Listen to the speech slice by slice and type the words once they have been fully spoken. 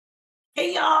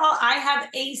Hey y'all, I have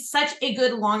such a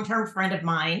good long-term friend of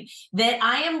mine that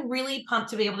I am really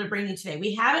pumped to be able to bring you today.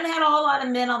 We haven't had a whole lot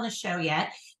of men on the show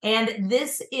yet, and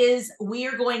we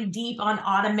are going deep on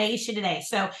automation today.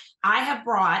 So I have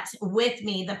brought with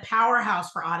me the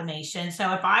powerhouse for automation.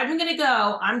 So if I'm going to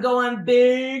go, I'm going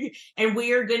big, and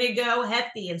we are going to go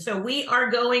hefty. And so we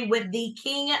are going with the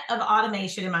king of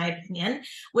automation, in my opinion,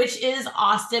 which is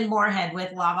Austin Moorhead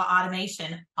with Lava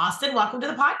Automation. Austin, welcome to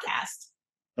the podcast.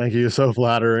 Thank you. So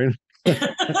flattering. Well,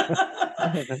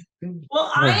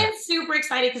 I am super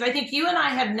excited because I think you and I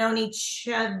have known each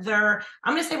other.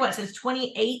 I'm going to say what, since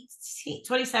 2018, Yeah,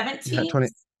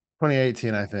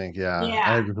 2018, I think. Yeah. I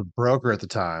Yeah. was a broker at the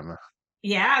time.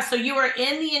 Yeah. So you were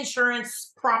in the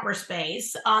insurance proper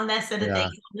space on that sort of thing,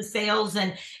 Yeah. the sales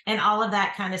and all of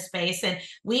that kind of space. And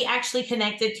we actually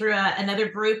connected through another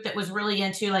group that was really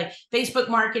into like Facebook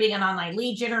marketing and online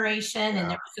lead generation. And Yeah.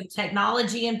 there was some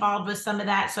technology involved with some of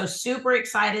that. So super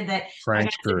excited that I got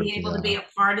Frank's to group. be able to Yeah. be a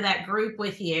part of that group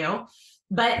with you.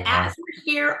 But Yeah. as we're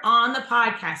here on the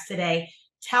podcast today,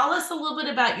 tell us a little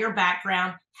bit about your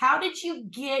background. How did you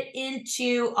get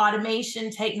into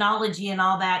automation, technology, and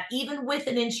all that, even with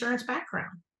an insurance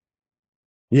background?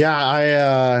 Yeah.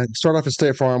 I started off at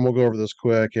State Farm. We'll go over this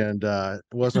quick. And it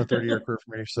wasn't a 30-year career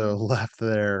for me. So left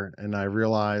there. And I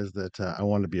realized that I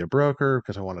wanted to be a broker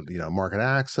because I wanted, market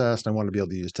access. And I wanted to be able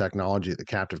to use technology that the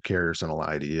captive carriers don't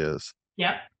allow you to use.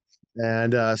 Yep.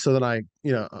 And so then I,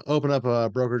 opened up a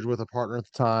brokerage with a partner at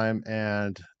the time,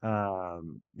 and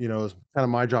it was kind of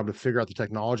my job to figure out the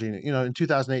technology. And in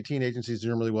 2018, agency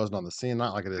Zoom really wasn't on the scene,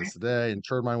 not like it is Right. today, and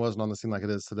Turbine wasn't on the scene like it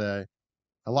is today.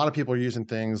 A lot of people are using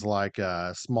things like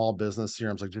small business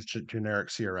CRMs, like just generic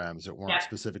CRMs that weren't Yep.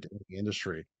 specific to any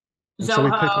industry. And so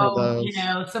we picked one of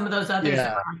Zoho, those. some of those others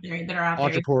Yeah, that are out there.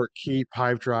 Entreport, Keep,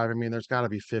 Pipedrive. I mean, there's got to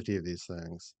be 50 of these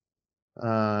things.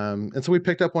 And so we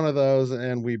picked up one of those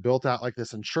and we built out like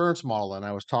this insurance model. And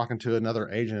I was talking to another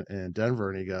agent in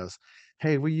Denver, and he goes,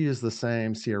 "Hey, we use the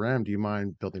same CRM. Do you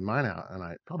mind building mine out?" And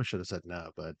I probably should have said no,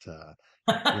 but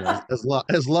as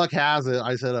luck has it,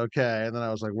 I said okay. And then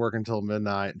I was like working till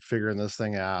midnight and figuring this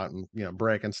thing out, and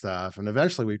breaking stuff. And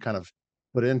eventually we kind of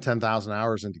put in 10,000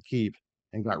 hours into Keep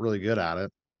and got really good at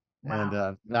it. And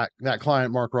Wow. that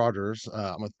client, Mark Rogers,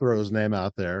 I'm gonna throw his name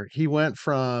out there. He went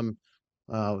from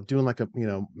doing like a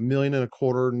million and a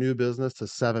quarter new business to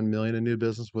 7 million in new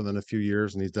business within a few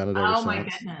years, and he's done it ever Oh my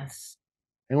since. goodness.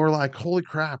 And we're like, holy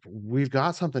crap, we've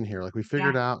got something here. Like we Yeah.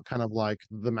 figured out kind of like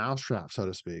the mousetrap, so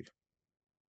to speak.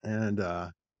 And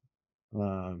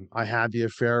I had the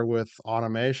affair with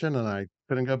automation, and I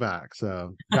couldn't go back.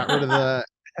 So got rid of the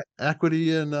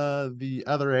equity in the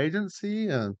other agency,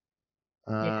 and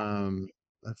Yeah. um,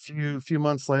 a few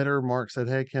months later, Mark said,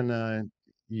 "Hey, can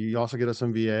you also get us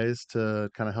some VAs to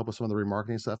kind of help with some of the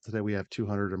remarketing stuff?" Today, we have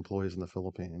 200 employees in the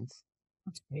Philippines.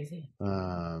 That's crazy.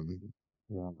 Um,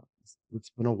 yeah, it's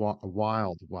been a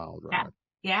wild, wild Yeah. ride.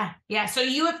 Yeah. Yeah. So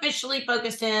you officially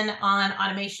focused in on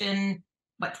automation,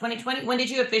 what, 2020? When did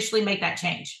you officially make that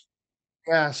change?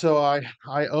 Yeah, so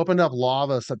I opened up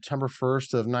Lava September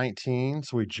 1st of 19.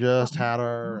 So we just Okay. had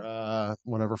our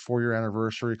whatever 4-year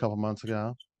anniversary a couple months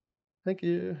ago. Thank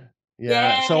you.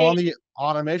 Yeah, so Yay. on the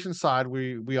automation side,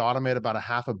 we automate about a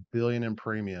half a billion in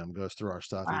premium goes through our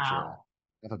stuff each year. Wow.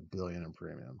 Half a billion in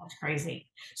premium. That's crazy.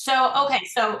 So, Yeah. okay,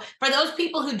 so for those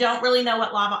people who don't really know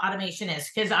what lava automation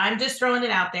is, because I'm just throwing it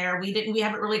out there, we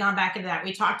haven't really gone back into that.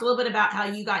 We talked a little bit about how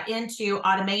you got into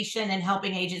automation and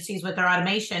helping agencies with their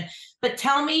automation, but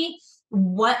tell me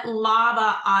what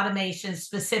lava automation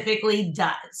specifically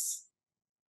does.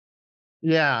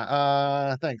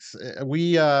 Yeah, thanks.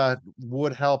 We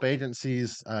would help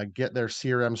agencies get their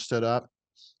CRM stood up.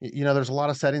 There's a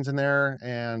lot of settings in there,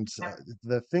 and Yep.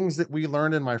 the things that we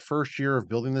learned in my first year of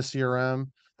building the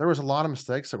CRM, there was a lot of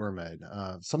mistakes that were made.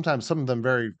 Sometimes some of them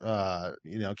very,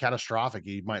 catastrophic.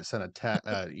 You might send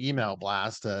email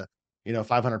blast to,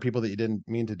 500 people that you didn't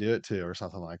mean to do it to, or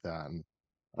something like that. And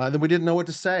then we didn't know what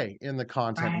to say in the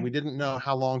content, and we Right. didn't know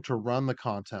how long to run the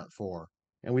content for,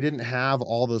 and we didn't have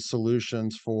all the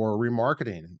solutions for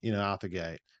remarketing, out the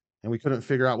gate. And we couldn't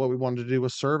figure out what we wanted to do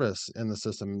with service in the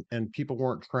system, and people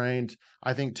weren't trained,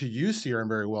 I think, to use CRM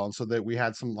very well, and so that we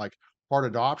had some, like, hard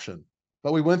adoption.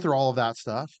 But we went through all of that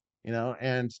stuff,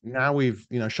 and now we've,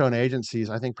 shown agencies,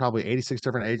 I think probably 86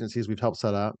 different agencies we've helped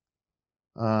set up,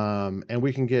 and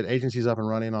we can get agencies up and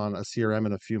running on a CRM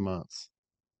in a few months.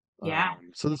 Yeah.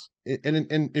 So this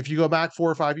and if you go back 4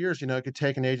 or 5 years, it could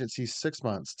take an agency 6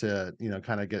 months to,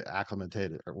 kinda get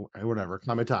acclimated or whatever,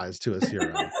 acclimatized to a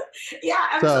CRM.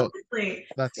 Yeah, So, absolutely.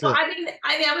 that's Well, it.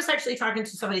 I was actually talking to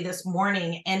somebody this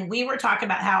morning, and we were talking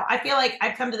about how I feel like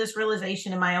I've come to this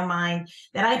realization in my own mind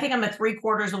that I think I'm a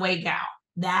 3/4 away gal.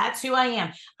 That's who I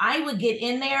am. I would get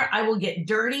in there, I will get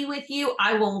dirty with you,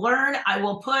 I will learn, I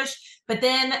will push, but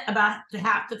then about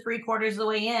half to 3/4 of the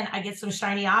way in, I get some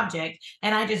shiny object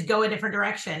and I just go a different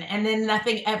direction, and then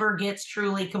nothing ever gets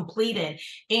truly completed.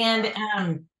 And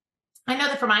I know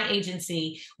that for my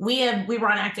agency, we were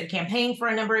on active campaign for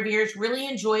a number of years, really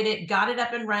enjoyed it, got it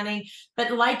up and running.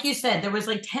 But like you said, there was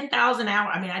like 10,000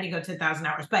 hours. I mean, I didn't go 10,000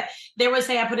 hours, but there was,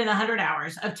 say, I put in 100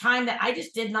 hours of time that I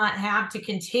just did not have to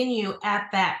continue at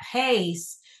that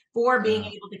pace for being Yeah.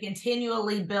 able to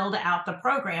continually build out the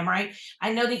program, right?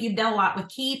 I know that you've done a lot with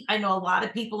Keep. I know a lot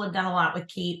of people have done a lot with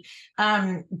Keep.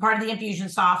 Part of the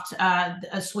Infusionsoft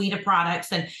a suite of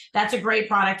products, and that's a great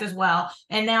product as well.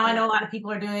 And now I know a lot of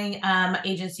people are doing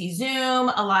Agency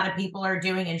Zoom. A lot of people are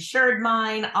doing Insured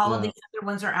Mind. All of Yeah. these other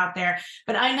ones are out there.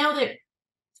 But I know that,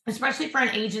 especially for an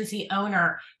agency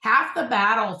owner, half the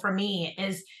battle for me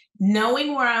is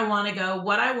knowing where I want to go,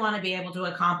 what I want to be able to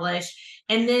accomplish,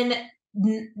 and then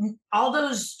all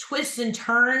those twists and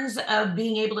turns of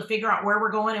being able to figure out where we're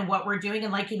going and what we're doing.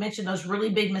 And like you mentioned, those really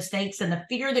big mistakes and the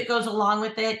fear that goes along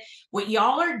with it. What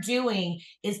y'all are doing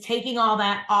is taking all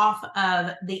that off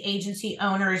of the agency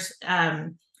owners'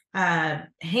 hands,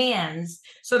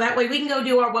 so that way we can go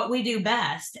do what we do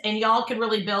best, and y'all can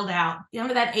really build out,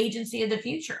 that agency of the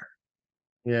future.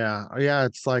 Yeah. Yeah,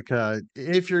 it's like,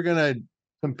 if you're gonna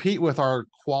compete with our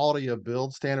quality of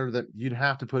build standard, that you'd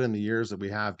have to put in the years that we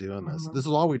have doing this. Mhm. This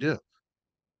is all we do.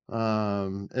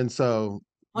 And so,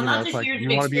 Well, not it's just like, years do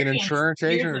of you wanna be an experience, insurance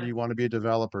agent years or of do you wanna be a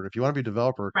developer? If you wanna be a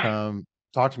developer, right. come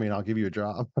talk to me and I'll give you a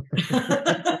job.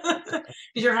 Because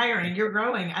you're hiring, you're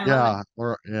growing. I love it.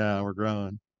 We're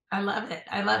growing. I love it.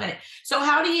 I love it. So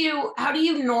how do you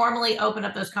normally open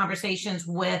up those conversations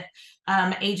with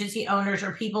agency owners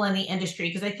or people in the industry?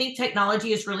 Because I think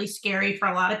technology is really scary for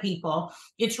a lot of people.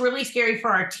 It's really scary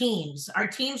for our teams. Our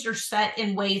teams are set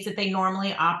in ways that they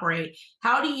normally operate.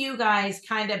 How do you guys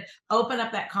kind of open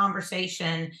up that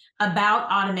conversation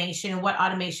about automation and what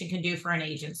automation can do for an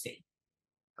agency?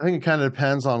 I think it kinda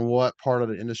depends on what part of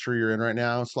the industry you're in right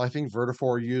now. So I think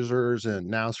Vertafore users and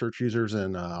Now Search users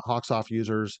and, Hawksoft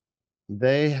users,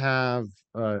 they have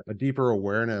a deeper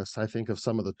awareness, I think, of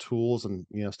some of the tools and,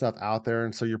 stuff out there,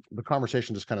 and so the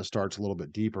conversation just kinda starts a little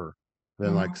bit deeper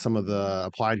than, like, Mhm. some of the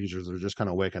applied users that are just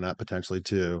kinda waking up potentially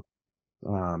to,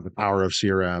 the power of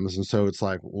CRMs, and so it's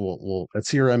like, well, a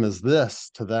CRM is this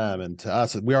to them, and to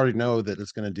us, we already know that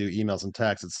it's gonna do emails and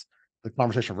texts. It's the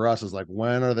conversation for us is like,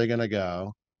 when are they gonna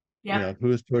go? Yep.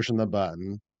 Who's pushing the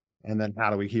button? And then how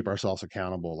do we keep ourselves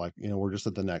accountable? Like, we're just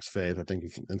at the next phase, I think,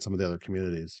 in some of the other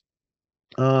communities.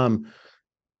 Um,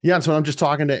 yeah, and so I'm just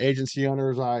talking to agency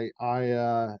owners. I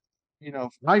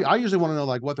usually want to know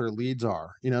like what their leads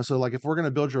are. So like if we're going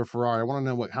to build you a Ferrari, I want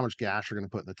to know how much gas you're going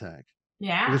to put in the tank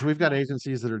Yeah. because we've got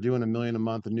agencies that are doing 1 million a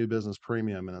month in new business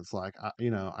premium, and it's like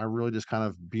I really just kind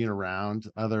of being around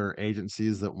other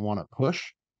agencies that want to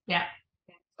push Yeah.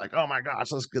 like, "Oh my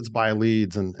gosh, let's buy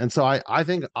leads," and so I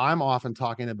think I'm often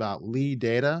talking about lead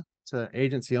data to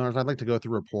agency owners. I'd like to go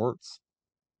through reports,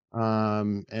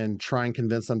 and try and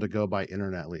convince them to go buy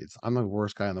internet leads. I'm the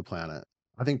worst guy on the planet.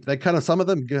 I think they some of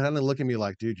them kinda look at me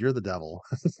like, "Dude, you're the devil."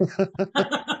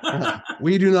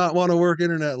 "We do not wanna work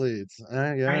internet leads."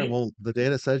 Yeah, Right. well, the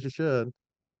data says you should.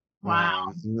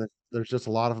 Wow. And there's just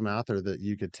a lot of them out there that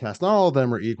you could test. Not all of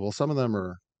them are equal. Some of them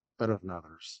are better than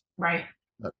others. Right.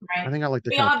 But I Right. think I like to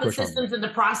We kind all of have the push on systems and the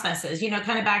processes,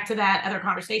 kind of back to that other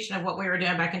conversation of what we were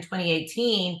doing back in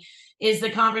 2018 is the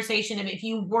conversation of if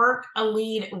you work a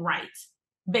lead right,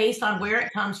 based on where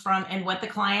it comes from and what the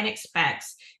client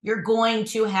expects, you're going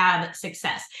to have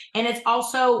success. And it's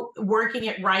also working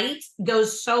it right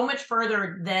goes so much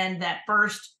further than that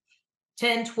first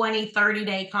 10, 20,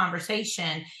 30-day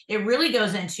conversation. It really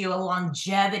goes into a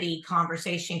longevity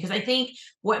conversation because I think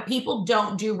what people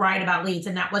don't do right about leads,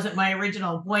 and that wasn't my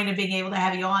original point of being able to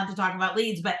have you on to talk about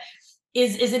leads, but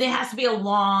is that it has to be a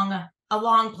long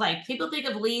play. People think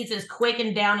of leads as quick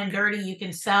and down and dirty, you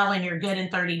can sell and you're good in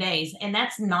 30 days. And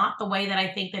that's not the way that I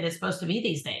think that it's supposed to be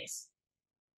these days.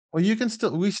 well, you can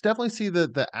still we definitely see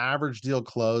that the average deal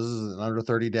closes in under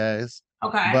 30 days,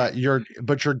 Okay. but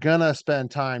you're gonna spend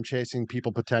time chasing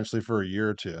people potentially for a year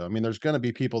or 2. I mean, there's gonna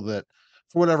be people that,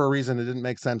 for whatever reason, it didn't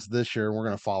make sense this year, and we're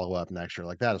gonna follow up next year.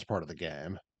 Like, that is part of the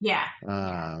game. Yeah.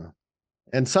 Uh,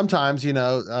 and sometimes,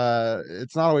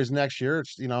 it's not always next year.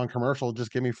 It's, in commercial,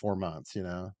 just give me 4 months, you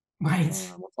know?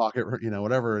 Right. We'll talk it,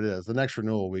 whatever it is. The next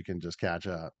renewal, we can just catch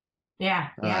up. Yeah.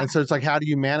 Yeah. And so it's like, how do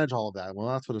you manage all of that? Well,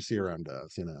 that's what a CRM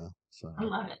does. So I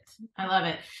love it. I love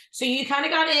it. So you kind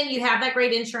of got in, you have that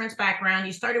great insurance background.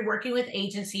 You started working with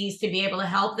agencies to be able to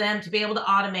help them, to be able to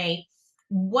automate.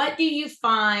 What do you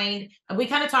find? We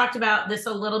kind of talked about this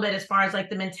a little bit as far as like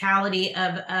the mentality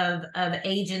of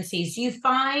agencies. Do you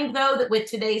find though that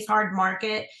with today's hard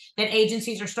market that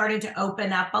agencies are starting to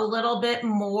open up a little bit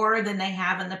more than they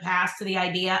have in the past to the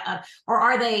idea of, or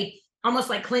are they almost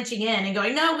like clinching in and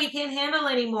going, no, we can't handle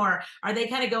anymore? Are they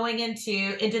kind of going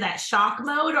into that shock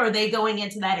mode, or are they going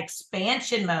into that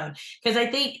expansion mode? Because I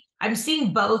think I'm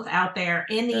seeing both out there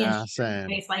in the yeah, insurance same.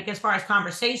 space. Like as far as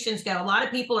conversations go, a lot of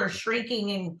people are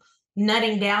shrinking and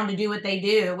nutting down to do what they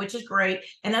do, which is great.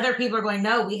 And other people are going,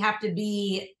 no, we have to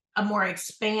be a more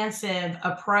expansive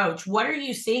approach. What are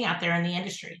you seeing out there in the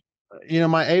industry?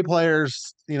 My A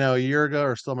players, a year ago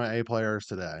are still my A players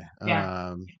today.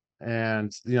 Yeah.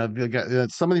 And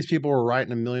some of these people were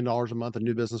writing $1 million a month of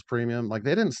new business premium. Like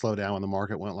they didn't slow down when the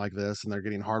market went like this, and they're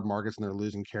getting hard markets and they're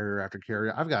losing carrier after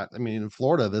carrier. I mean, in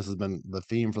Florida, this has been the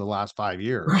theme for the last 5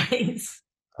 years. Right.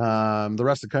 The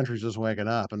rest of the country's just waking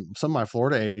up, and some of my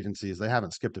Florida agencies, they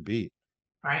haven't skipped a beat.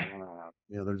 Right.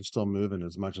 They're just still moving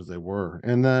as much as they were.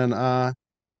 And then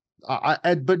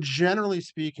but generally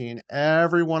speaking,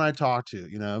 everyone I talk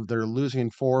to, they're losing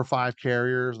 4 or 5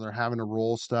 carriers and they're having to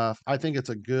roll stuff. I think it's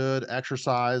a good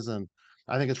exercise, and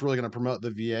I think it's really gonna promote the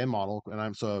VA model,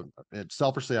 and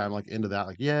selfishly, I'm, like, into that,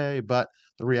 like, "Yay," but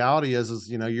the reality is,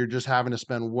 you're just having to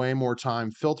spend way more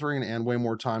time filtering and way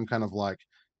more time kind of, like,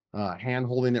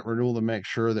 hand-holding at renewal to make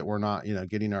sure that we're not,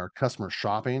 getting our customers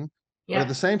shopping. But at Yep.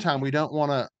 the same time, we don't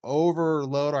wanna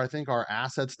overload, I think, our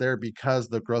assets there because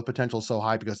the growth potential is so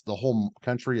high because the whole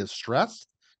country is stressed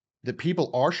that people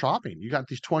are shopping. You got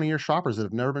these 20-year shoppers that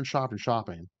have never been shopping.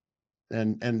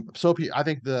 I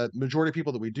think the majority of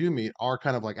people that we do meet are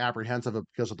kind of, like, apprehensive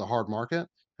because of the hard market,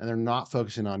 and they're not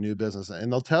focusing on new business,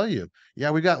 and they'll tell you,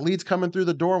 "Yeah, we got leads coming through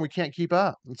the door, and we can't keep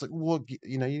up." It's like, well,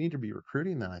 you need to be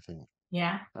recruiting then, I think.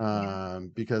 Yeah. Yeah.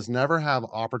 Because never have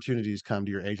opportunities come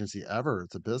to your agency ever.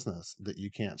 It's a business that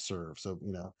you can't serve. So,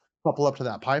 couple up to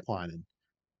that pipeline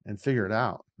and figure it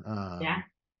out. Yeah.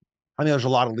 I think there's a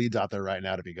lot of leads out there right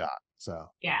now to be got. So,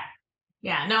 Yeah.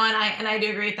 Yeah, no, and I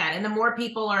do agree with that. And the more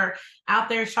people are out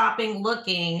there shopping,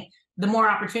 looking, the more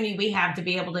opportunity we have to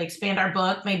be able to expand our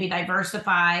book, maybe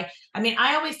diversify. I mean,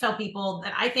 I always tell people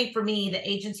that I think for me, the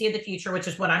agency of the future, which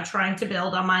is what I'm trying to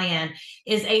build on my end,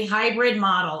 is a hybrid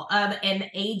model of an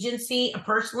agency, a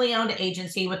personally owned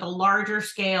agency with a larger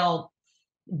scale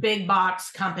big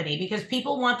box company, because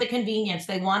people want the convenience,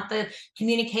 they want the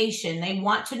communication, they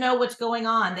want to know what's going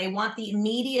on, they want the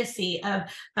immediacy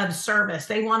of service,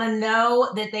 they want to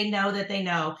know that they know that they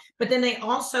know, but then they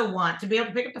also want to be able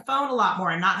to pick up the phone a lot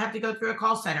more and not have to go through a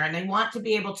call center, and they want to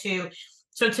be able to.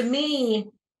 So to me,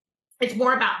 it's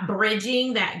more about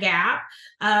bridging that gap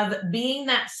of being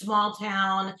that small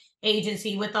town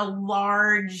agency with a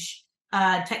large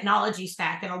technology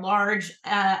stack and a large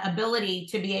ability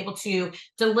to be able to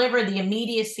deliver the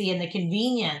immediacy and the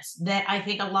convenience that I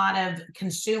think a lot of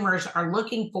consumers are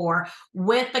looking for,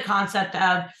 with the concept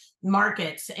of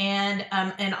markets and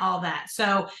all that.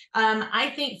 So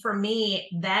I think for me,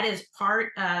 that is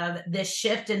part of this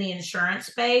shift in the insurance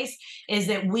space, is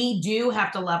that we do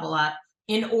have to level up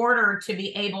in order to be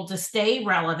able to stay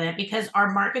relevant, because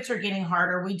our markets are getting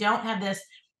harder. We don't have this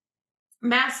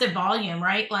massive volume,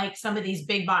 right? Like some of these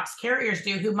big box carriers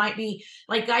do, who might be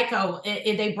like Geico,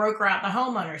 they broker out the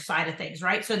homeowner side of things,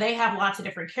 right? So they have lots of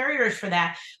different carriers for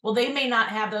that. Well, they may not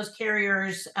have those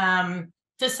carriers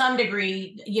to some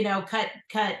degree, cut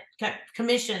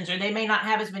commissions, or they may not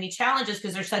have as many challenges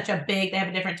because they're such a big, they have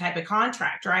a different type of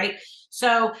contract, right?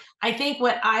 So I think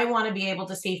what I want to be able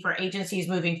to see for agencies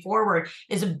moving forward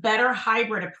is a better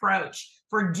hybrid approach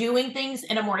for doing things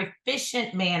in a more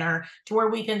efficient manner, to where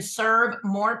we can serve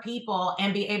more people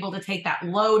and be able to take that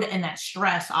load and that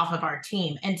stress off of our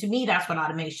team. And to me, that's what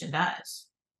automation does.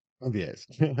 yes.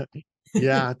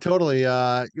 Yeah, totally.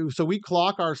 So we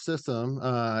clock our system,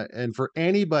 and for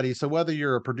anybody, so whether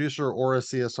you're a producer or a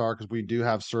CSR, because we do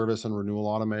have service and renewal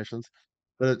automations,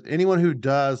 but anyone who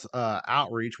does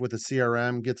outreach with a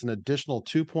CRM gets an additional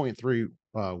 2.3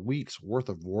 weeks worth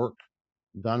of work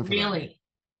done for them. Really?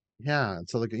 Yeah, and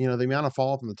so, like, the amount of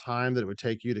follow-up and the time that it would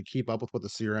take you to keep up with what the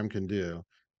CRM can do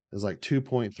is, like,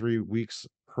 2.3 weeks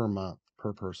per month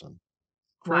per person.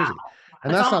 Wow. Crazy.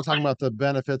 And It's that's not almost talking like, about the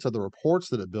benefits of the reports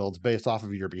that it builds based off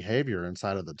of your behavior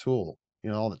inside of the tool,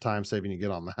 all the time saving you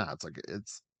get on that. It's like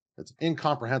it's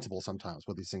incomprehensible sometimes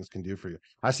what these things can do for you.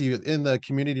 I see in the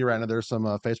community right now, there's some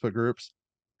Facebook groups,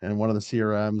 and one of the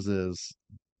CRMs is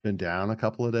been down a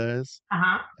couple of days,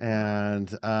 Uh-huh. and,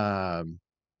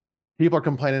 people are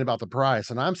complaining about the price,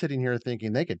 and I'm sitting here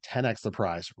thinking they could 10x the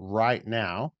price right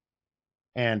now,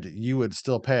 and you would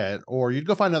still pay it, or you'd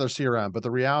go find another CRM, but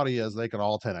the reality is they could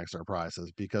all 10x their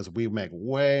prices because we make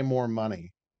way more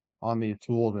money on these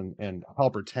tools and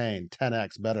help retain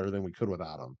 10x better than we could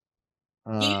without them.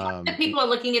 Do you find that people are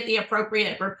looking at the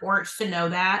appropriate reports to know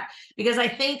that? Because I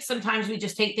think sometimes we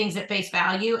just take things at face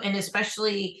value, and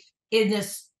especially in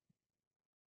this,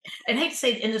 and I hate to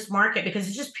say in this market because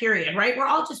it's just period, right? We're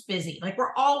all just busy. Like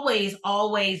we're always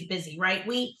busy, right?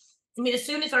 I mean, as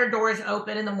soon as our doors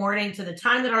open in the morning to the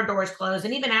time that our doors close,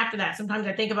 and even after that, sometimes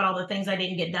I think about all the things I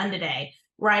didn't get done today,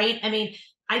 right? I mean,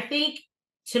 I think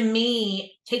to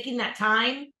me, taking that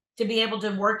time to be able to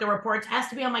work the reports has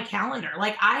to be on my calendar.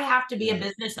 Like I have to be a Yeah.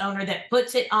 business owner that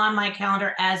puts it on my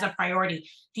calendar as a priority.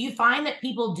 Do you find that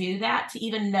people do that to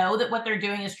even know that what they're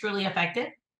doing is truly effective?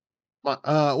 Well,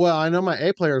 I know my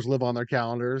A players live on their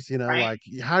calendars, Right. like,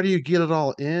 how do you get it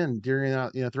all in during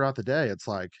that throughout the day? It's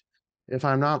like, if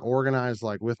I'm not organized,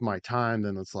 like, with my time,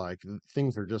 then it's like,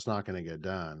 things are just not gonna get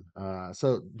done.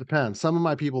 So it depends. Some of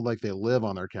my people, like, they live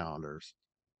on their calendars.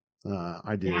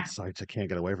 I do. Yeah. It's like, I can't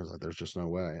get away from it. There's just no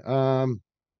way.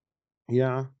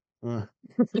 Yeah. Uh,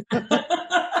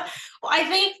 Well, I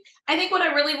think what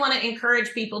I really want to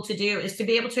encourage people to do is to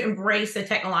be able to embrace the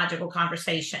technological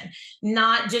conversation,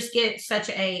 not just get such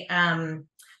a uh,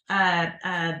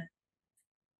 uh,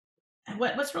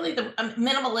 what's really the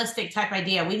minimalistic type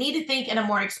idea. We need to think in a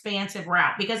more expansive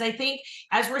route because I think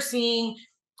as we're seeing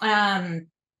um,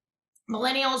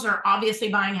 millennials are obviously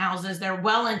buying houses. They're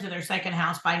well into their second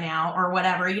house by now, or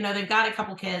whatever. They've got a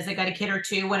couple kids, they've got a kid or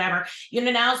two, whatever.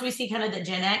 Now as we see kind of the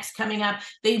Gen X coming up,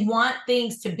 they want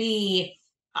things to be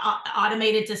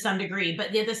automated to some degree.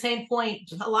 But at the same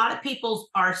point, a lot of people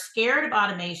are scared of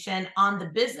automation on the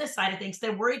business side of things.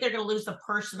 They're worried they're going to lose the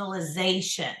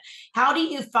personalization. How do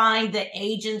you find that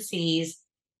agencies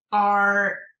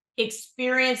are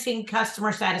experiencing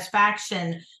customer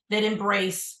satisfaction that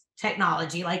embrace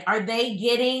technology? Like, are they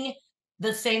getting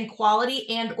the same quality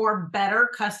and or better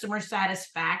customer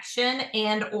satisfaction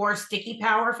and or sticky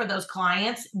power for those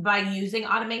clients by using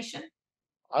automation?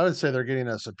 I would say they're getting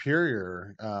a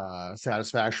superior,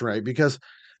 satisfaction rate because,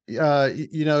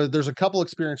 there's a couple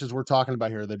experiences we're talking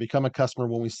about here. They become a customer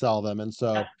when we sell them, and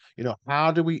Yep. so, how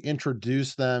do we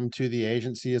introduce them to the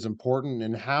agency is important,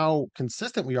 and how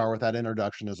consistent we are with that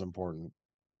introduction is important,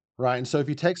 right? And so if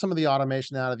you take some of the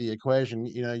automation out of the equation,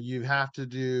 you have to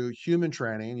do human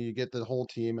training. You get the whole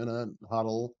team in a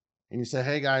huddle, and you say,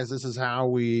 "Hey, guys, this is how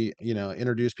we,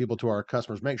 introduce people to our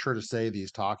customers. Make sure to say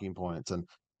these talking points." And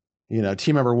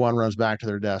team member 1 runs back to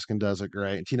their desk and does it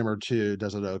great, and team member 2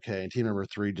 does it okay, and team member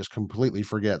 3 just completely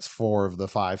forgets 4 of the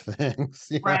 5 things,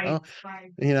 Right,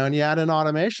 right, and you add an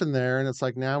automation there, and it's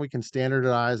like, now we can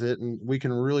standardize it, and we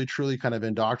can really truly kind of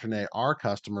indoctrinate our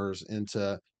customers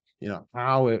into,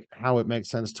 how it makes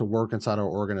sense to work inside our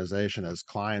organization as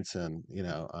clients and,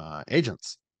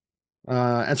 agents.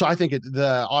 And so I think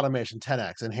the automation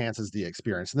 10x enhances the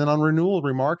experience. And then on renewal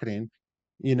remarketing,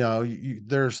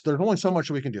 there's only so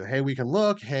much we can do. Hey, we can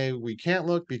look. Hey, we can't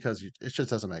look because it just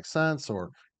doesn't make sense.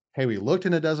 Or hey, we looked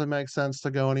and it doesn't make sense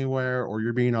to go anywhere. Or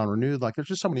you're being on renewed. Like there's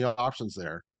just so many options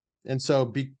there. And so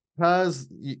because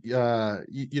we're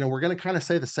going to kind of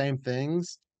say the same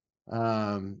things,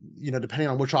 depending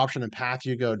on which option and path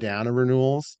you go down in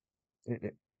renewals,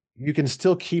 you can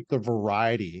still keep the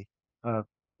variety of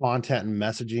content and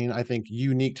messaging, I think,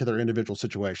 unique to their individual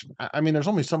situation. I mean, there's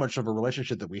only so much of a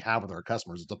relationship that we have with our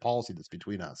customers. It's a policy that's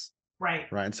between us,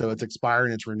 right. right? And so it's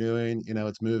expiring, it's renewing,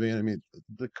 it's moving. I mean,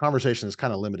 the conversation is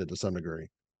kind of limited to some degree.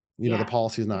 The Yeah.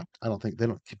 policy is Yeah. not, I don't think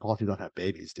policies don't have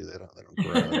babies, do they? They don't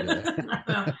grow, do they?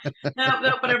 No,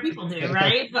 no, but our people do,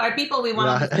 right? But our people, we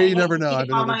want them Yeah. to Hey, say, you "Hey, never know. you I've get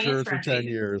been all in my insurance for insurance, 10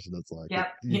 baby." years and it's like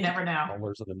Yep, you you never know. I'll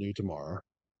learn something new tomorrow.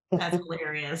 That's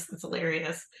hilarious. That's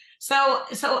hilarious. So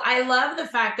I love the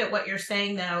fact that what you're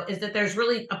saying though is that there's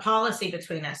really a policy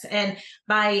between us, and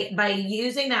by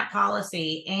using that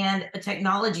policy and the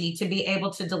technology to be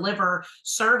able to deliver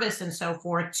service and so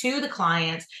forth to the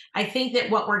clients, I think that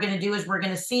what we're going to do is we're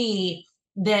going to see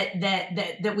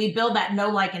that we build that know,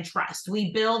 like, and trust.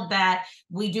 We build that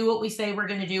we do what we say we're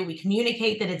going to do. We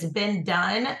communicate that it's been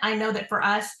done. I know that for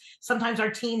us, sometimes our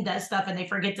team does stuff and they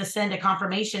forget to send a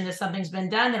confirmation that something's been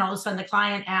done. Then all of a sudden the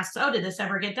client asks, "Oh, did this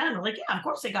ever get done?" We're like, "Yeah, of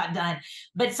course it got done."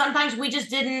 But sometimes we just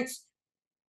didn't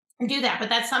do that. But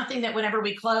that's something that whenever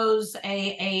we close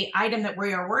a item that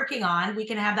we are working on, we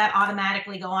can have that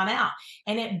automatically go on out.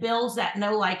 And it builds that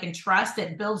know, like, and trust.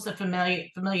 It builds the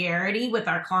familiarity with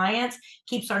our clients,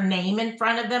 keeps our name in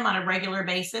front of them on a regular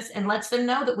basis, and lets them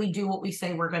know that we do what we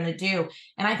say we're going to do.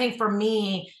 And I think for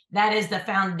me, that is the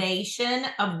foundation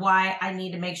of why I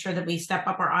need to make sure that we step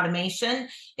up our automation,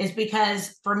 is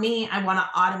because for me, I want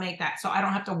to automate that. So I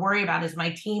don't have to worry about, is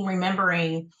my team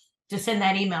remembering to send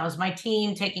that email? Is my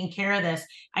team taking care of this?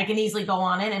 I can easily go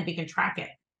on in and we can track it.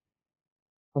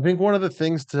 I think one of the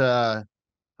things to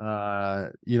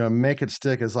make it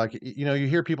stick is like, you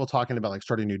hear people talking about like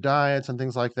starting new diets and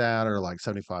things like that, or like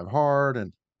 75 hard,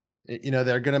 and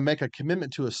they're going to make a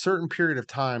commitment to a certain period of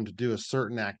time to do a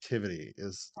certain activity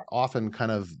is often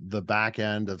kind of the back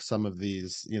end of some of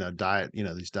these,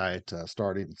 these diet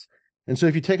startings. And so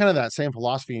if you take kind of that same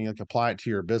philosophy and you like apply it to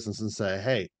your business and say,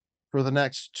 hey, for the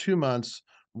next 2 months,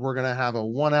 we're going to have a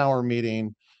 1 hour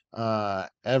meeting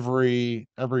every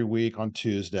week on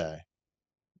Tuesday,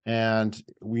 and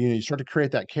you start to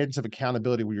create that cadence of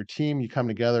accountability with your team. You come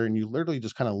together and you literally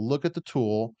just kind of look at the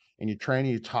tool and you train and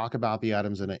you talk about the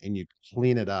items in it and you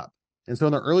clean it up. And so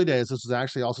in the early days, this was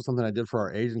actually also something I did for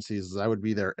our agencies, is I would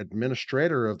be their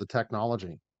administrator of the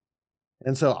technology.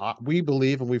 And so, we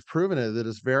believe, and we've proven it, that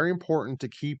it's very important to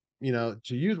keep, to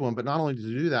use one, but not only to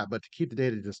do that, but to keep the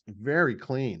data just very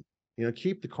clean.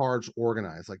 Keep the cards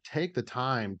organized, like take the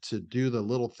time to do the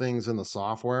little things in the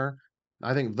software.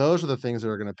 I think those are the things that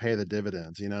are going to pay the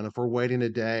dividends, and if we're waiting a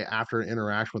day after an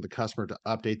interaction with the customer to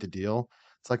update the deal,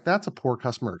 it's like that's a poor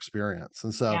customer experience.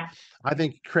 And so Yeah. I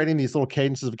think creating these little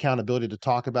cadences of accountability to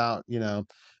talk about,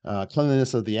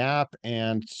 cleanliness of the app,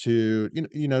 and to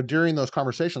during those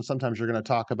conversations sometimes you're going to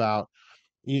talk about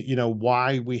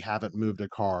why we haven't moved a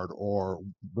card, or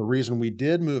the reason we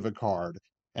did move a card,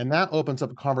 and that opens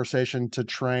up a conversation to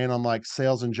train on like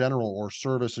sales in general, or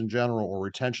service in general, or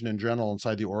retention in general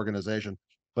inside the organization,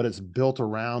 but it's built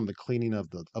around the cleaning of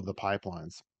the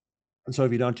pipelines. And so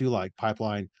if you don't do like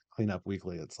pipeline cleanup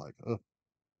weekly, it's like, oh,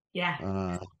 Yeah.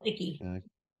 uh Sticky.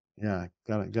 yeah,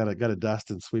 yeah, gotta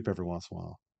dust and sweep every once in a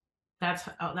while. That's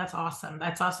awesome.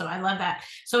 That's awesome. I love that.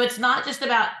 So it's not just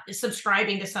about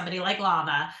subscribing to somebody like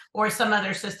Lava or some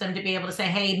other system to be able to say,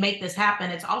 "Hey, make this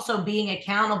happen." It's also being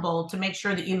accountable to make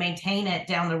sure that you maintain it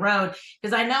down the road.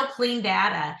 Because I know clean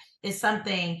data is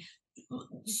something.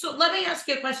 So let me ask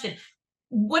you a question.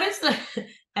 What is the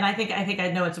and I think I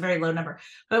know it's a very low number,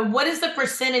 but what is the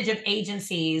percentage of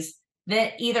agencies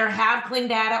that either have clean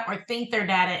data or think their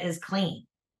data is clean?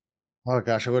 Oh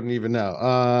gosh, I wouldn't even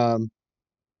know.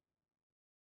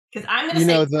 Because I'm going to You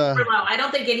say know, super the low. I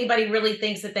don't think anybody really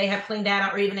thinks that they have clean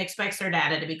data or even expects their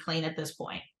data to be clean at this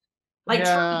point. Like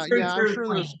Yeah, true, true, yeah, I'm true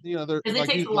sure there's, clean. there Because it like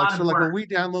takes you a like lot so of like when work. we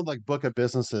download like Book of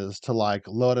Businesses to like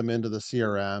load them into the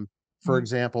CRM, for Mm.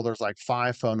 example, there's like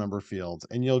 5 phone number fields,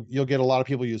 and you'll get a lot of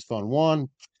people use phone 1,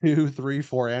 2, 3,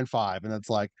 4, and 5, and it's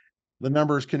like the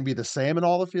numbers can be the same in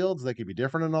all the fields, they could be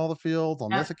different in all the fields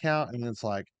on this Yep. account, and it's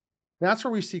like that's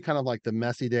where we see kind of like the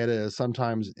messy data is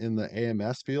sometimes in the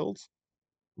AMS fields.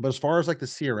 But as far as like the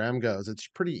CRM goes, it's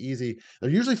pretty easy.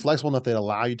 They're usually flexible enough they'd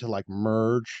allow you to like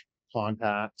merge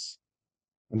contacts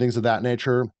and things of that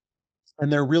nature.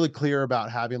 And they're really clear about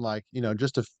having like,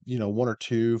 just 1 or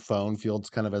 2 phone fields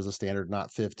kind of as a standard,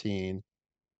 not 15.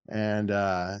 And,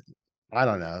 I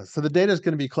don't know. So the data is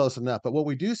gonna be close enough, but what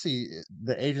we do see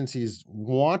the agencies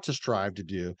want to strive to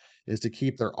do is to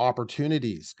keep their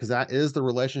opportunities, because that is the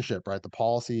relationship, right? The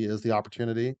policy is the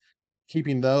opportunity.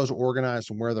 Keeping those organized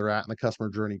from where they're at in the customer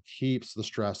journey keeps the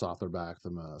stress off their back the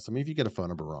most. I mean, if you get a phone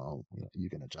number wrong, you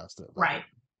can adjust it, but Right.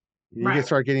 you Right. get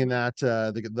start getting that,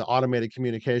 the automated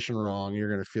communication wrong, you're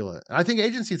gonna feel it. And I think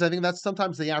agencies, I think that's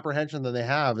sometimes the apprehension that they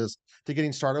have is to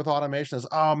getting started with automation is,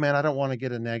 "Oh, man, I don't wanna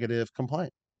get a negative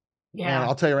complaint." And Yeah.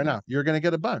 I'll tell you right now, you're gonna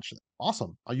get a bunch.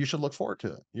 Awesome. You should look forward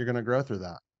to it. You're gonna grow through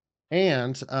that.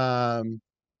 And,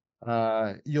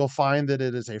 you'll find that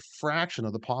it is a fraction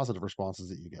of the positive responses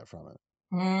that you get from it.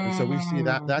 And so we see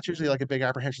that Mm. that's usually like a big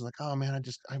apprehension, like, "Oh, man,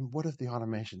 what if the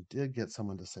automation did get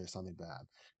someone to say something bad?"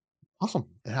 Awesome.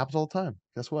 It happens all the time.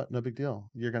 Guess what? No big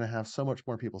deal. You're gonna have so much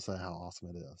more people say how awesome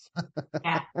it is.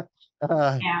 Yeah.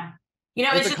 Uh, Yeah. You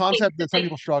know, it's a concept that some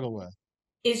people struggle with.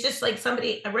 it's just like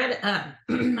somebody I read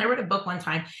I read a book one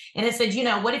time, and it said,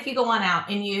 what if you go on out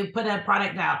and you put a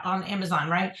product out on Amazon,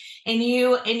 right? And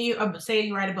you say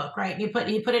you write a book, right? You put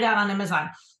it out on Amazon,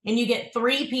 and you get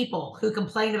 3 people who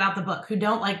complain about the book, who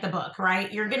don't like the book,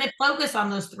 right? You're going to focus on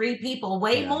those 3 people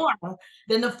way Yeah. more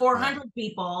than the Yeah. 400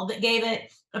 people that gave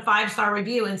it a 5-star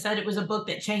review and said it was a book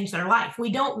that changed their life.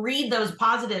 We don't read those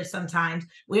positives sometimes.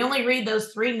 We only read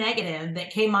those 3 negative that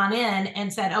came on in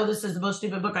and said, oh, this is the most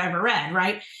stupid book I ever read,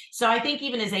 right? So I think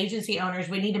even as agency owners,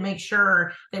 we need to make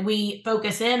sure that we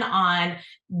focus in on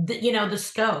the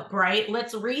scope, right?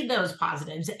 Let's read those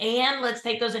positives and let's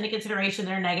take those into consideration,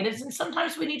 their negatives. And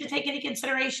sometimes we need to take into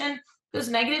consideration those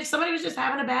negatives. Somebody was just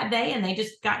having a bad day and they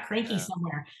just got cranky Yeah.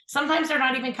 somewhere. Sometimes they're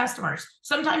not even customers.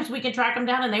 Sometimes we can track them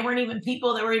down and they weren't even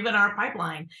people that were even our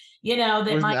pipeline, that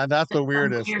Wasn't might that that's the some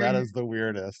weirdest. That weird. is the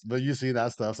weirdest. But you see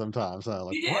that stuff sometimes, huh?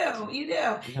 Like, You what? do, you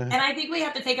do. And I think we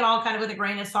have to take it all kind of with a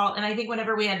grain of salt. And I think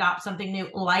whenever we adopt something new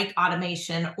like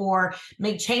automation or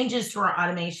make changes to our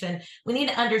automation, we need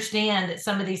to understand that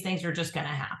some of these things are just going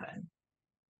to happen.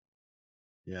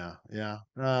 Yeah, yeah.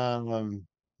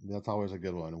 That's always a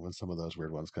good one when some of those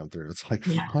weird ones come through. It's like,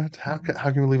 Yeah. what? How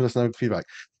can we leave us no feedback?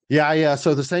 Yeah, yeah.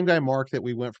 So the same guy, Mark, that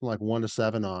we went from like 1 to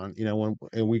 7 on, when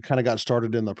and we kind of got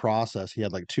started in the process, he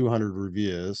had like 200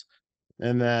 reviews.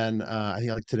 And then I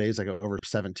think like today's like over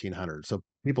 1,700. So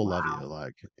people love you. Wow.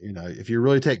 Like, if you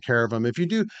really take care of them, if you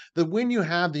do when you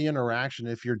have the interaction,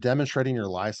 if you're demonstrating your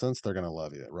license, they're going to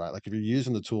love you, right? Like if you're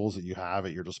using the tools that you have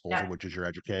at your disposal, Yeah. which is your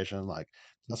education, like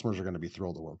customers are going to be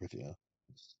thrilled to work with you.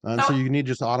 And so So you need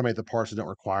just to automate the parts that don't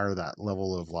require that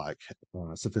level of like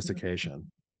sophistication.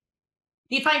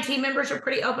 do you find team members are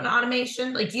pretty open to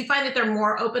automation? Like, do you find that they're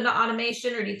more open to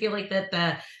automation, or do you feel like that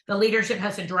the leadership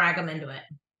has to drag them into it?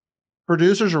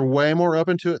 Producers are way more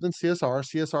open to it than CSRs.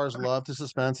 CSRs love to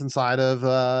suspense inside of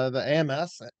the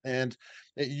AMS, and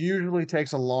it usually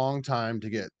takes a long time to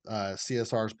get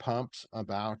CSRs pumped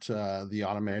about the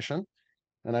automation.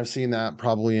 And I've seen that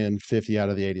probably in 50 out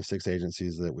of the 86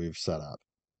 agencies that we've set up.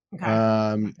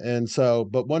 Okay. And so,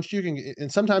 but once you can, and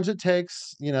sometimes it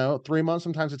takes, 3 months,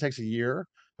 sometimes it takes a year.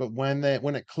 But when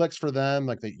it clicks for them,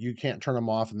 like that, you can't turn them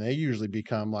off, and they usually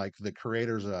become like the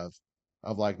creators of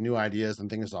like new ideas and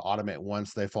things to automate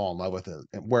once they fall in love with it.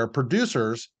 And where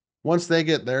producers, once they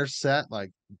get their set,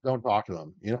 like don't talk to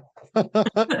them. They're done.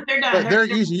 But They're they're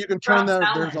easy. You can turn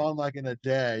drop theirs selling. on like in a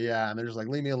day, yeah, and they're just like,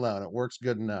 leave me alone. It works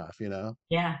good enough.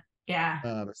 Yeah. Yeah.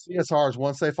 But CSRs,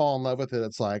 once they fall in love with it,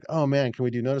 it's like, oh man, can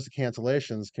we do notice of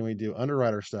cancellations? Can we do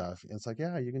underwriter stuff? And it's like,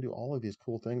 yeah, you can do all of these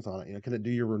cool things on it. Can it do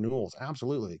your renewals?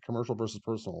 Absolutely. Commercial versus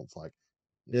personal. It's like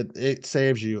it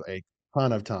saves you a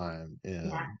ton of time Yeah.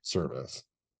 in service.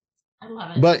 I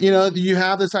love it. But you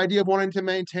have this idea of wanting to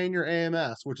maintain your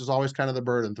AMS, which is always kind of the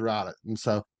burden throughout it. And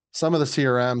so some of the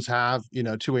CRMs have,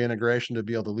 two-way integration to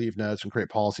be able to leave notes and create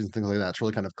policies and things like that. It's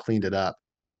really kind of cleaned it up,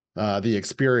 the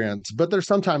experience. But there's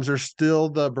still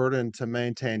the burden to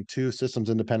maintain 2 systems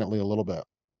independently a little bit.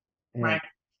 And Right.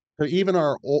 so even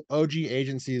our OG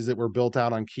agencies that were built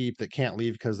out on Keep that can't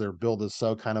leave because their build is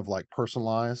so kind of like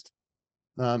personalized,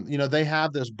 they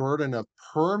have this burden of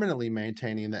permanently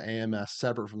maintaining the AMS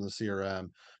separate from the CRM,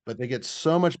 but they get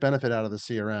so much benefit out of the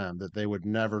CRM that they would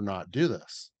never not do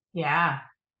this. Yeah.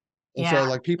 And Yeah. so,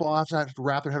 like, people often have to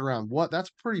wrap their head around what that's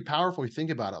pretty powerful. You think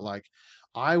about it. Like,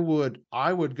 I would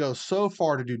go so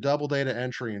far to do double data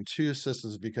entry in 2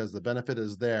 systems because the benefit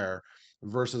is there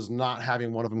versus not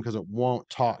having one of them because it won't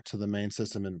talk to the main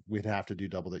system and we'd have to do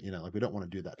double data, like we don't want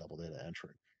to do that double data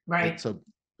entry. Right. So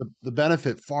the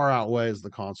benefit far outweighs the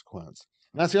consequence.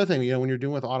 And that's the other thing, when you're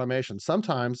doing with automation,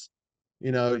 sometimes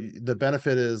the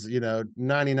benefit is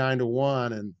 99 to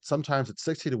 1, and sometimes it's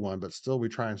 60 to 1, but still we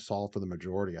try and solve for the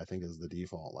majority, I think, is the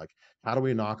default. Like, how do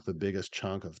we knock the biggest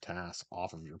chunk of tasks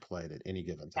off of your plate at any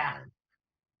given Yeah. time?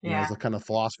 Yeah. Is the kind of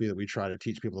philosophy that we try to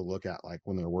teach people to look at, like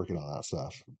when they're working on that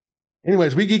stuff.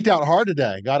 Anyways, we geeked out hard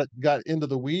today. Got into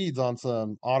the weeds on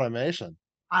some automation.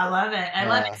 I love it. I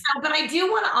love it. uh So, but I do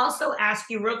want to also ask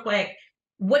you real quick,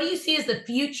 what do you see as the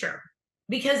future?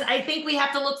 Because I think we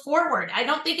have to look forward. I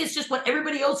don't think it's just what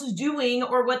everybody else is doing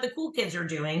or what the cool kids are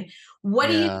doing.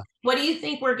 yeah. What do you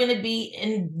think we're going to be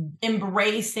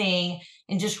embracing,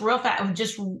 and just real fast,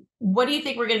 just what do you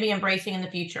think we're going to be embracing in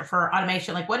the future for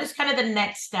automation? Like, what is kind of the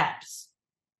next steps?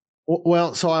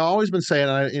 Well, so I've always been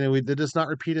saying, we did this not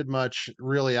repeated much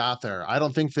really out there. I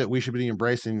don't think that we should be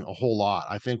embracing a whole lot.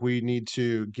 I think we need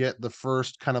to get the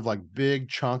first kind of like big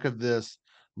chunk of this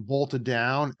bolted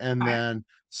down and Okay. then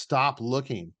stop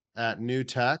looking at new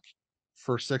tech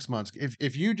for 6 months.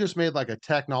 If you just made like a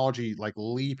technology like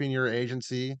leap in your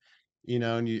agency,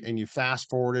 and you fast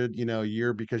forwarded, a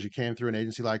year because you came through an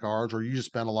agency like ours, or you just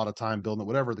spent a lot of time building it,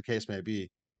 whatever the case may be,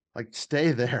 like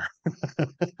stay there.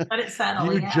 Let it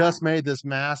settle. You Yeah. just made this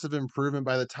massive improvement.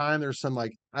 By the time there's some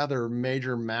like other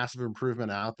major massive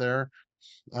improvement out there,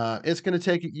 It's going to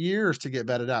take years to get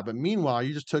vetted out. But meanwhile,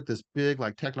 you just took this big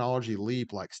like technology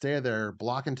leap, like stay there,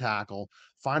 block and tackle,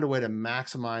 find a way to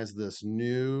maximize this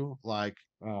new like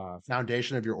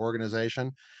foundation of your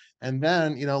organization. And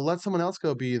then, let someone else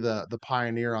go be the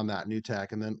pioneer on that new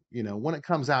tech. And then, when it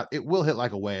comes out, it will hit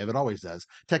like a wave. It always does.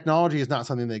 Technology is not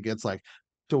something that gets like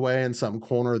away in some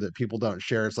corner that people don't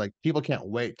share. It's like people can't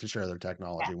wait to share their Yeah.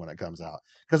 technology when it comes out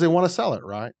because they want to sell it,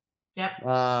 right? Yep.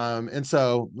 And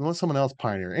so let someone else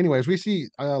pioneer. Anyways, we see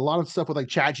a lot of stuff with like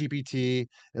Chat GPT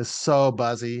is so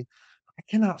buzzy. I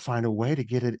cannot find a way to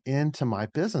get it into my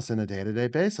business in a day-to-day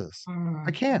basis. I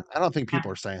Mm. can't. I don't think Yeah.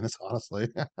 people are saying this honestly.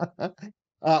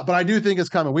 But I do think it's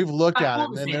coming. We've looked Not at it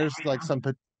cool to and say that there's right like now.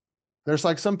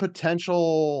 some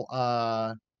potential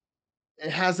it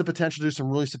has the potential to do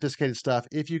some really sophisticated stuff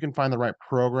if you can find the right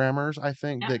programmers, I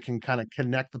think, Yep. that can kinda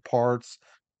connect the parts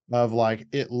of, like,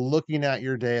 it looking at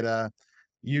your data,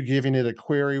 you giving it a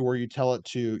query where you tell it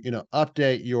to,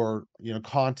 update your,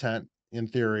 content in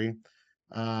theory,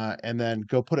 and then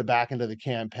go put it back into the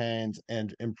campaigns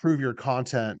and improve your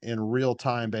content in real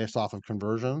time based off of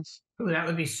conversions, Ooh, that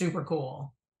would be super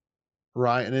cool.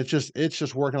 right? And it's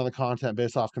just working on the content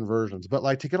based off conversions, but,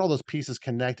 like, to get all those pieces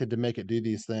connected to make it do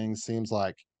these things seems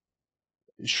like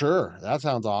sure, that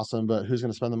sounds awesome, but who's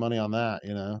gonna spend the money on that,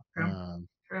 you know? True.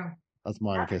 True. That's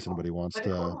mine in That'd be case cool. anybody wants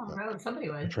That'd be cool to, on the road. Somebody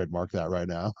would. trademark that right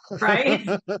now. Right?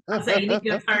 I'd say you need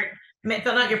to start filling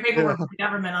out your You know? paperwork with the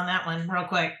government on that one real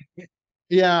quick.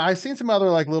 Yeah, I've seen some other,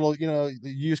 like, little,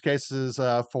 use cases,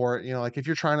 for it, like, if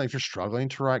you're struggling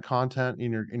to write content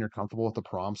and you're comfortable with the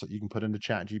prompts that you can put into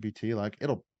ChatGPT, like,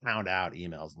 it'll pound out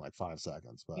emails in, like, 5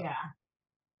 seconds, but, Yeah.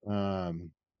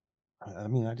 um, I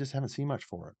mean, I just haven't seen much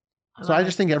for it. I So I love it.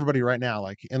 just think everybody right now,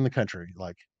 like, in the country,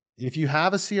 like, if you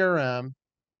have a CRM.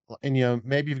 And,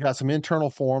 maybe you've got some internal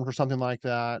forms or something like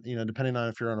that, depending on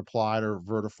if you're on Applied or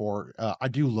Vertafore. I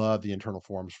do love the internal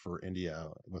forms for India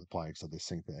with Applied, so they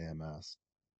sync the AMS.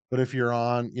 But if you're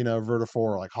on, Vertafore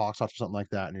or like Hawkshot or something like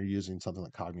that, and you're using something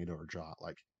like Cognito or Jot,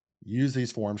 like use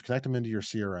these forms, connect them into your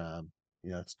CRM,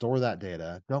 store that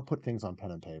data. Don't put things on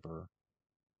pen and paper.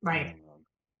 Right. Um,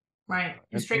 Right. And and,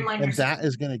 and streamline your and that is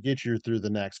system. going to get you through the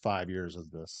next 5 years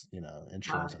of this, Love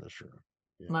insurance it. industry.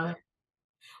 Yeah. Love it.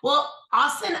 Well,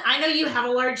 Austin, I know you have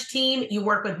a large team. You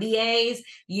work with VAs,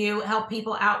 you help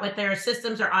people out with their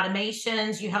systems or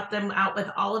automations, you help them out with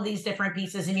all of these different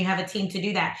pieces, and you have a team to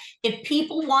do that. If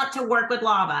people want to work with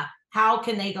Lava, how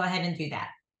can they go ahead and do that?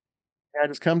 Yeah,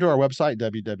 just come to our website,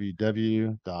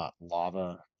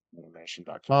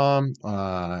 www.lavaautomation.com,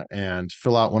 and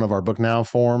fill out one of our book now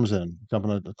forms and jump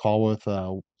on a call with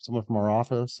someone from our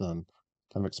office and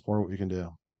kind of explore what we can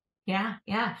do. Yeah,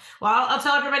 yeah. Well, I'll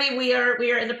tell everybody we are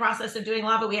in the process of doing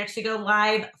Lava. We actually go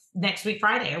live next week,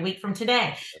 Friday, a week from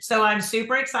today. So I'm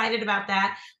super excited about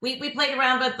that. We played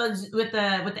around with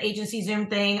the agency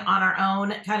Zoom thing on our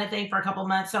own kind of thing for a couple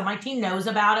months. So my team knows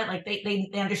about it. Like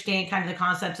they understand kind of the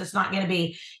concepts. It's not going to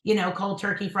be, cold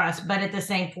turkey for us. But at the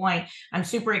same point, I'm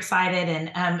super excited,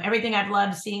 and everything I've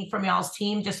loved seeing from y'all's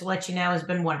team, just to let you know, has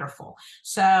been wonderful.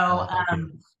 So Thank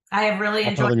you. I have really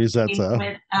I'll tell enjoyed them you said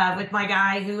working so. with my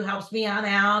guy who helps me on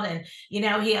out, and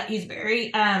he's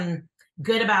very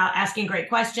good about asking great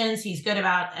questions. He's good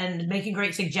about and making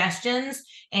great suggestions,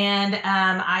 and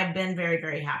I've been very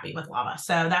very happy with Lava.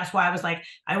 So that's why I was like,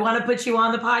 I want to put you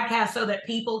on the podcast so that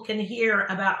people can hear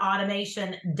about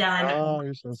automation done. Oh,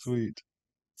 you're so sweet.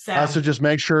 So So just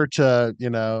make sure to,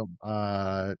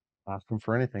 ask them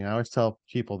for anything. I always tell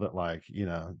people that, like,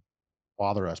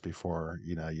 bother us before,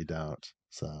 you don't.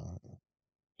 So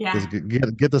just yeah,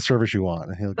 get the service you want,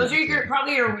 and he'll those give are it to your you.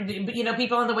 probably your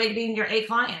people on the way to being your A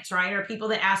clients, right? Or people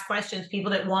that ask questions,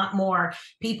 people that want more,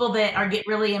 people that are Yeah, get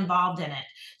really involved in it.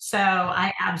 So yeah,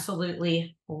 I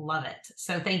absolutely love it.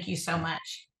 So thank you so yeah.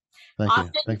 much. Thank you.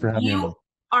 Austin, Thanks for having me you on.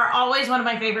 are always one of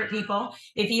my favorite people.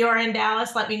 If you are in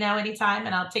Dallas, let me know anytime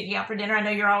and I'll take you out for dinner. I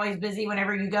know you're always busy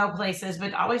whenever you go places,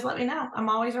 but always let me know. I'm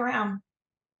always around.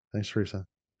 Thanks, Teresa.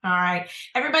 All right.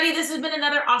 Everybody, this has been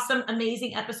another awesome,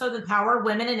 amazing episode of the Power of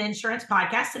Women in Insurance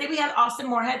podcast. Today we had Austin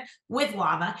Moorhead with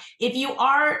Lava. If you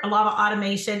are Lava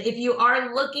Automation, if you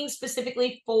are looking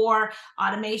specifically for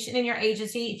automation in your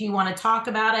agency, if you want to talk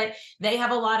about it, they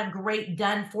have a lot of great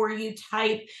done for you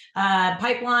type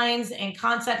pipelines and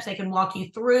concepts. They can walk you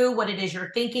through what it is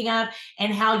you're thinking of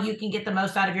and how you can get the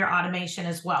most out of your automation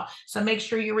as well. So make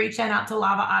sure you reach out to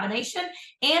Lava Automation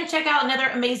and check out another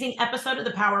amazing episode of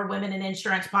the Power of Women in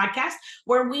Insurance podcast,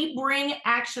 where we bring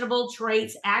actionable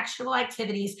traits, actionable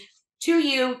activities to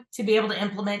you to be able to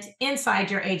implement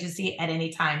inside your agency at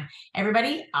any time.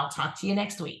 Everybody, I'll talk to you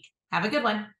next week. Have a good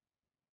one.